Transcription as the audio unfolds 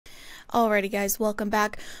Alrighty, guys, welcome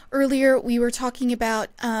back. Earlier, we were talking about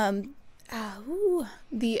the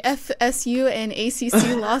FSU and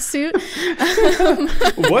ACC lawsuit.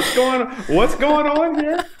 What's going on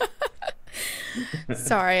here?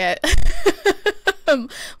 Sorry,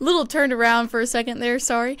 little turned around for a second there.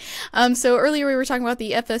 Sorry. So earlier we were talking about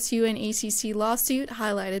the FSU and ACC lawsuit,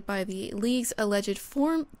 highlighted by the league's alleged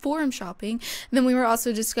forum shopping. And then we were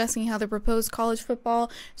also discussing how the proposed college football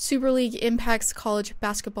Super League impacts college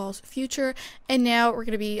basketball's future. And now we're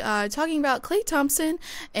going to be talking about Klay Thompson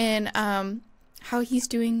and how he's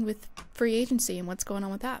doing with free agency and what's going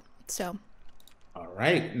on with that. So, All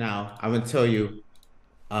right, now I'm gonna tell you.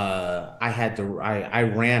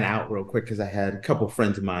 I ran out real quick because I had a couple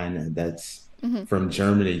friends of mine that's from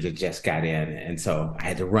Germany that just got in, and so I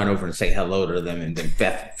had to run over and say hello to them, and then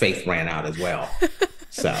Faith ran out as well.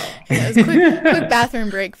 So yeah, it was a quick bathroom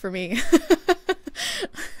break for me.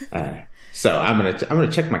 So I'm gonna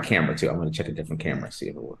check my camera too. I'm gonna check a different camera, see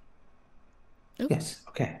if it works. Yes,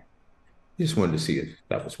 okay. Just wanted to see if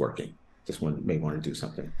that was working. May want to do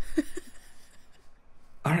something.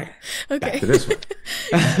 All right. Okay. Back to this one.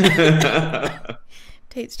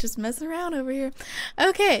 Tate's just messing around over here.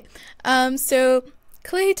 Okay. So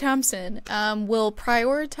Klay Thompson will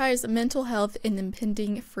prioritize mental health in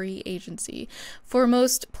impending free agency. For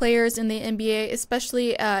most players in the NBA,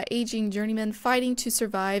 especially aging journeymen fighting to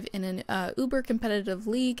survive in an uber-competitive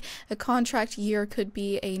league, a contract year could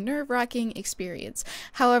be a nerve-wracking experience.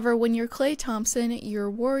 However, when you're Klay Thompson, you're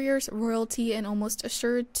Warriors royalty and almost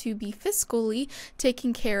assured to be fiscally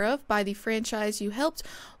taken care of by the franchise you helped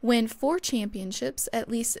win 4 championships. At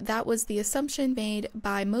least that was the assumption made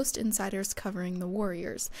by most insiders covering the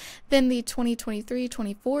Warriors. Then the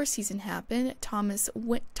 2023-24 season happened.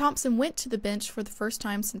 Thompson went to the bench for the first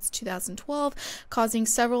time since 2012, causing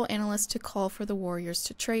several analysts to call for the Warriors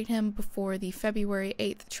to trade him before the February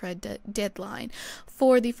 8th trade deadline.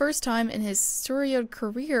 For the first time in his storied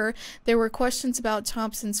career, there were questions about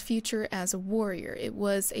Thompson's future as a Warrior. It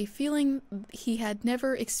was a feeling he had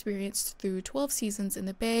never experienced through 12 seasons in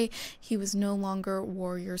the Bay. He was no longer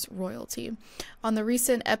Warriors royalty. On the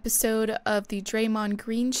recent episode of the Draymond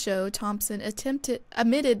Green Show, Thompson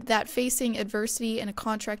admitted that facing adversity in a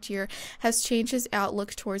contract year has changed his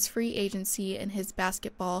outlook towards free agency and his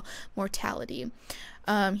basketball mortality.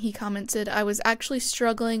 He commented, "I was actually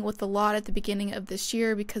struggling with a lot at the beginning of this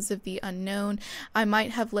year because of the unknown. I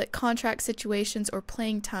might have let contract situations or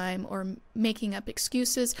playing time or making up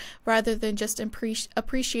excuses rather than just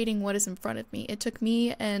appreciating what is in front of me. It took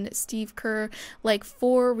me and Steve Kerr like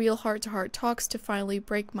 4 real heart-to-heart talks to finally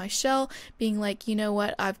break my shell, being like, you know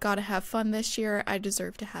what, I've got to have fun this year. I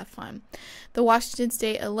deserve to have fun." The Washington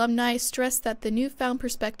State alumni stressed that the newfound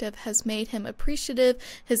perspective has made him appreciate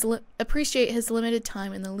his limited time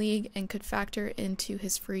in the league and could factor into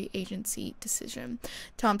his free agency decision.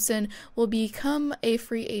 Thompson will become a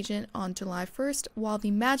free agent on July 1st, while the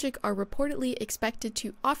Magic are reportedly expected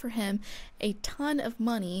to offer him a ton of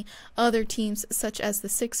money. Other teams such as the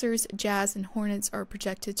Sixers, Jazz, and Hornets are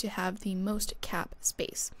projected to have the most cap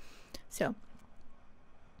space. So,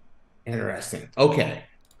 Interesting. Okay.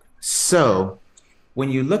 So when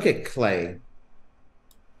you look at Klay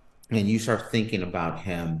and you start thinking about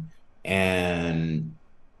him, and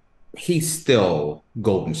he's still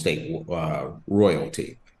Golden State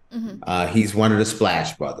royalty. He's one of the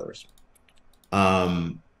Splash Brothers.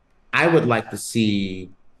 I would like to see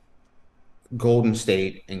Golden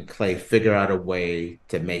State and Klay figure out a way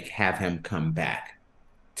to have him come back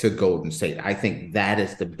to Golden State. I think that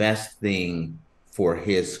is the best thing for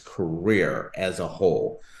his career as a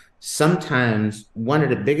whole. Sometimes one of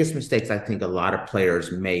the biggest mistakes I think a lot of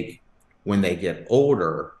players make when they get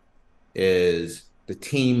older is the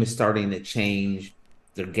team is starting to change,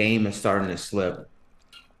 their game is starting to slip,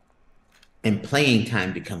 and playing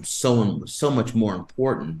time becomes so much more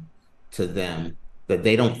important to them that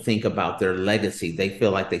they don't think about their legacy. They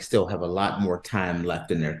feel like they still have a lot more time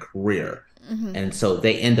left in their career. And so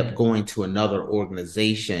they end up going to another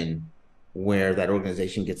organization where that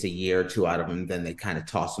organization gets a year or 2 out of them, then they kind of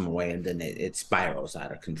toss them away, and then it spirals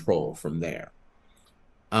out of control from there.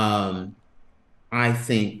 I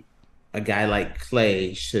think a guy like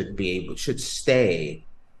Klay should stay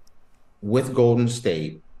with Golden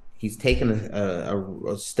State. He's taken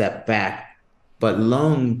a step back, but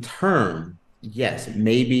long term, yes,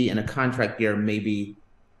 maybe in a contract year, maybe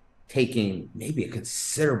taking a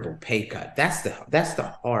considerable pay cut. That's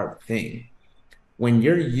the hard thing. When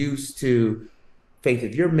you're used to, Faith,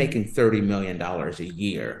 if you're making $30 million a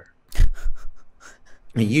year,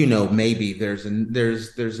 and maybe there's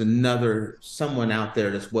another someone out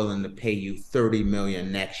there that's willing to pay you 30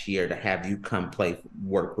 million next year to have you come play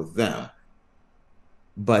work with them.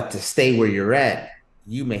 But to stay where you're at,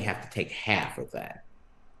 you may have to take half of that.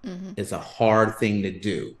 Mm-hmm. It's a hard thing to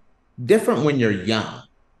do. Different when you're young,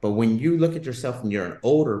 but when you look at yourself and you're an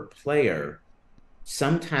older player,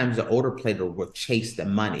 sometimes the older player will chase the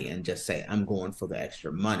money and just say, I'm going for the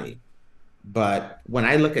extra money. But when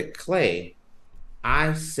I look at Klay,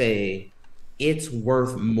 I say it's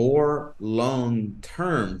worth more long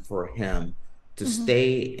term for him to Mm-hmm.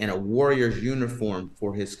 stay in a Warriors uniform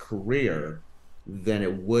for his career than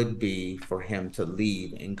it would be for him to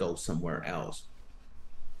leave and go somewhere else.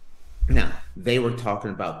 Now, they were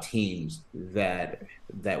talking about teams that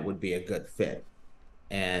would be a good fit,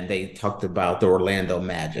 and they talked about the Orlando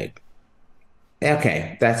Magic.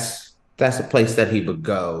 Okay, that's a place that he would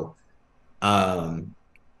go. Um,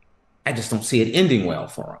 I just don't see it ending well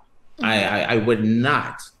for him. Mm-hmm. I would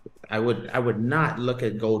not. I would not look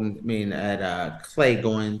at at Klay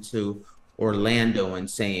going to Orlando and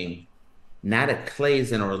saying, now that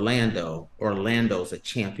Klay's in Orlando, Orlando's a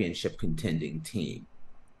championship contending team.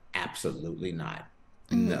 Absolutely not.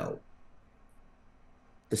 Mm-hmm. No.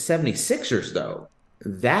 The 76ers, though,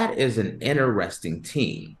 that is an interesting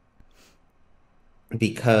team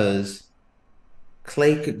because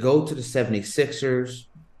Klay could go to the 76ers.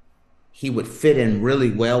 He would fit in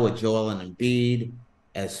really well with Joel and Embiid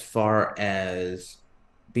as far as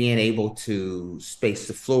being able to space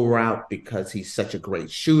the floor out because he's such a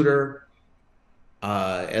great shooter.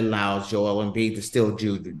 Allows Joel Embiid to still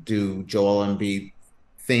do Joel Embiid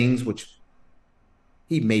things, which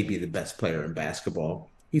he may be the best player in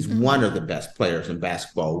basketball. He's Mm-hmm. one of the best players in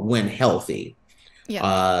basketball when healthy.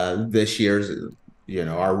 Yeah. This year's,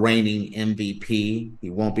 our reigning MVP. He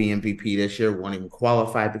won't be MVP this year, won't even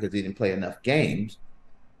qualify because he didn't play enough games.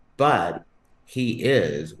 But he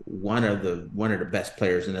is one of the best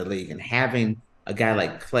players in the league. And having a guy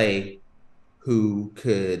like Klay who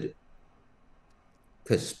could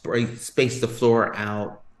space the floor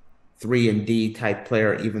out, 3 and D type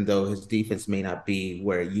player, even though his defense may not be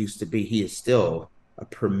where it used to be, he is still a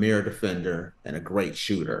premier defender and a great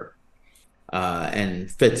shooter, and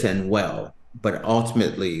fits in well. But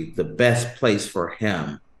ultimately, the best place for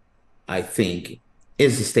him, I think,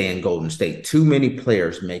 is to stay in Golden State. Too many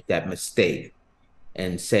players make that mistake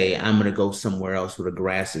and say, I'm going to go somewhere else where the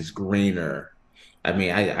grass is greener. I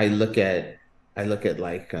mean, I look at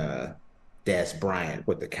like Dez Bryant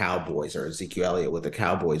with the Cowboys or Ezekiel Elliott with the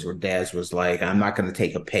Cowboys, where Dez was like, I'm not going to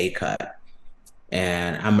take a pay cut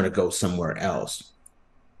and I'm going to go somewhere else.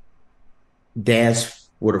 Dez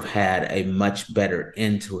would have had a much better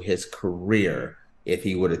end to his career if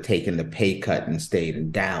he would have taken the pay cut and stayed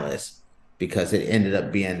in Dallas because it ended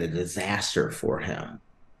up being a disaster for him.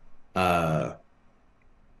 Uh,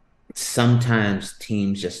 Sometimes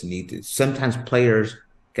teams just need to, sometimes players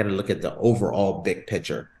got to look at the overall big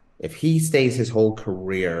picture. If he stays his whole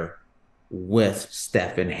career with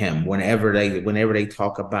Steph and him, whenever they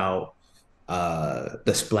talk about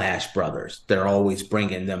the Splash Brothers, they're always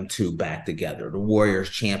bringing them two back together. The Warriors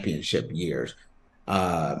championship years,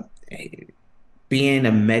 uh, being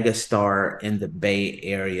a megastar in the Bay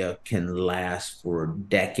Area can last for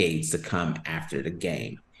decades to come after the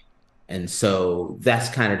game. And so that's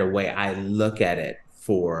kind of the way I look at it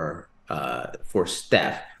for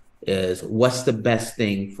Steph is what's the best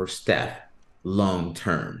thing for Steph long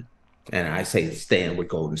term? And I say staying with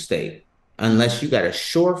Golden State. Unless you got a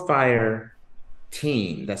surefire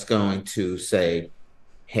team that's going to say,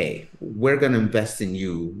 hey, we're going to invest in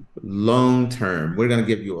you long term. We're going to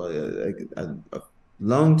give you a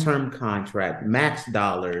long term contract, max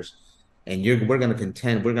dollars, and we're going to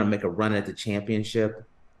contend. We're going to make a run at the championship.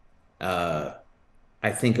 uh,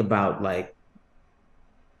 I think about like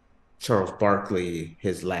Charles Barkley,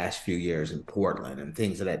 his last few years in Portland and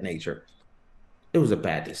things of that nature. It was a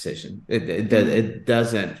bad decision. Mm-hmm. It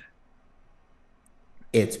doesn't.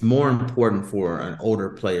 It's more important for an older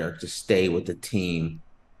player to stay with the team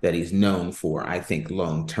that he's known for, I think,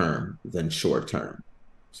 long term than short term.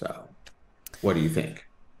 So, what do you think?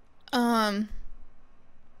 Um,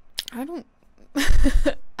 I don't.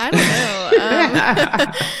 I don't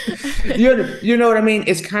know. You know what I mean?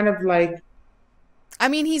 It's kind of like I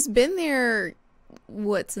mean, he's been there,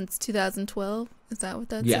 what, since 2012? Is that what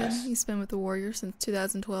that's in? yes, He's been with the Warriors since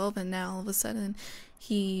 2012, and now all of a sudden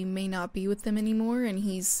he may not be with them anymore. And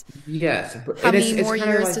he's yes, how and many it's more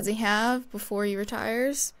kind of years like does he have before he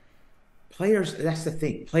retires? players. That's the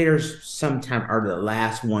thing. Players sometimes are the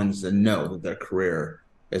last ones to know that their career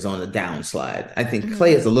is on the downslide. I think Mm-hmm.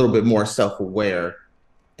 Klay is a little bit more self aware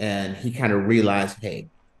and he kind of realized, hey,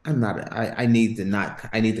 I need to not,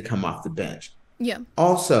 I need to come off the bench. Yeah.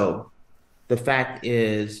 Also, the fact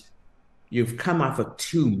is, you've come off of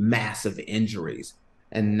two massive injuries,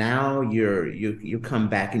 and now you come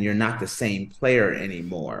back and you're not the same player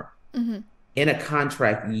anymore. Mm-hmm. In a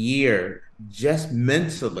contract year, just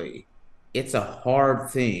mentally, it's a hard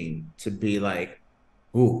thing to be like,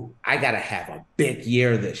 ooh, I gotta have a big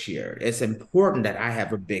year this year. It's important that I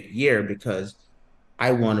have a big year because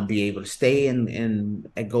I want to be able to stay in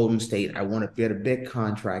at Golden State. I want to get a big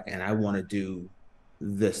contract and I want to do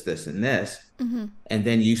this, and this. Mm-hmm. And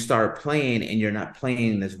then you start playing and you're not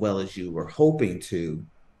playing as well as you were hoping to.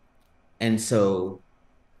 And so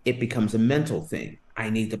it becomes a mental thing. I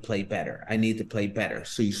need to play better. I need to play better.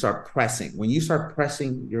 So you start pressing. When you start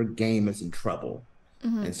pressing, your game is in trouble.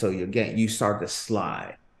 Mm-hmm. And so you start to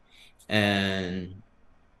slide. And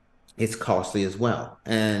it's costly as well.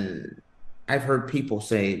 And I've heard people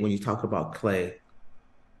say when you talk about Klay,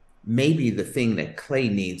 maybe the thing that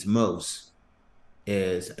Klay needs most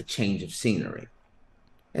is a change of scenery.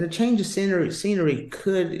 And a change of scenery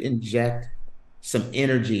could inject some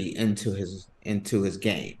energy into his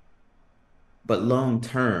game. But long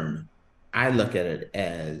term, I look at it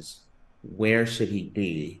as where should he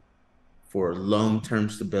be for long-term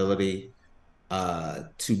stability,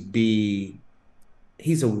 to be,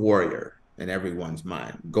 he's a warrior in everyone's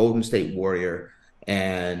mind, Golden State Warrior,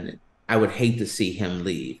 and I would hate to see him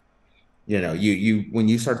leave. You know, you when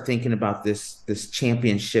you start thinking about this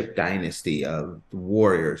championship dynasty of the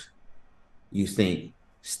Warriors, you think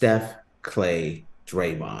Steph, Klay,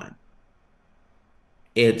 Draymond.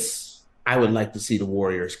 I would like to see the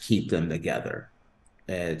Warriors keep them together.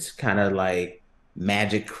 It's kind of like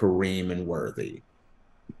Magic, Kareem, and Worthy.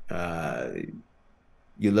 Uh,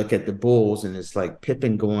 you look at the Bulls, and it's like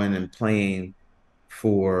Pippen going and playing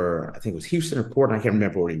for, I think it was Houston or Portland. I can't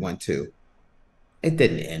remember where he went to. It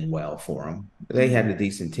didn't end well for them. They had a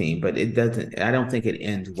decent team, but it doesn't. I don't think it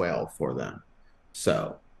ends well for them.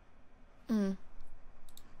 So,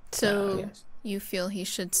 Yes. You feel he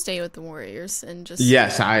should stay with the Warriors and just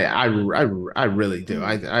yes, I really do.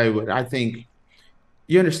 I think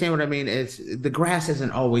you understand what I mean. It's the grass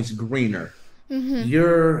isn't always greener.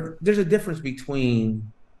 There's a difference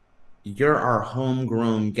between you're our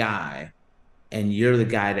homegrown guy and you're the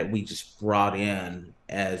guy that we just brought in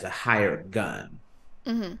as a hired gun.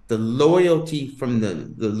 The loyalty from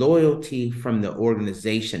the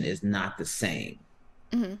organization is not the same.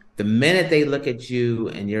 The minute they look at you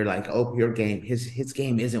and you're like, oh, your game, his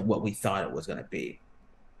game isn't what we thought it was going to be.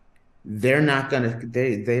 They're not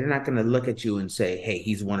gonna look at you and say, hey,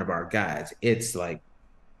 he's one of our guys. It's like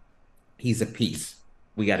he's a piece.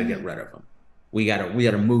 We got to get rid of him. We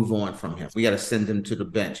gotta move on from him. We gotta send him to the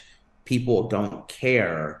bench. People don't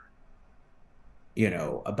care,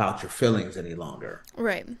 about your feelings any longer.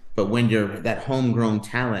 Right. But when you're that homegrown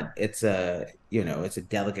talent, it's a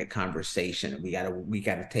delicate conversation. We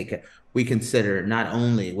gotta take it. We consider not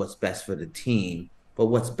only what's best for the team, but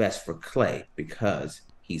what's best for Klay because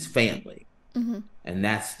he's family. And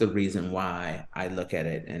that's the reason why I look at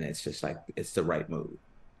it and it's just like it's the right move.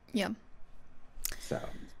 Yeah. So,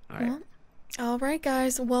 all right. Well, all right,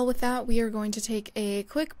 guys. Well, with that, we are going to take a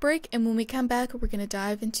quick break, and when we come back, we're going to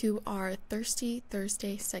dive into our Thirsty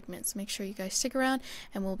Thursday segment. So make sure you guys stick around,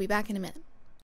 and we'll be back in a minute.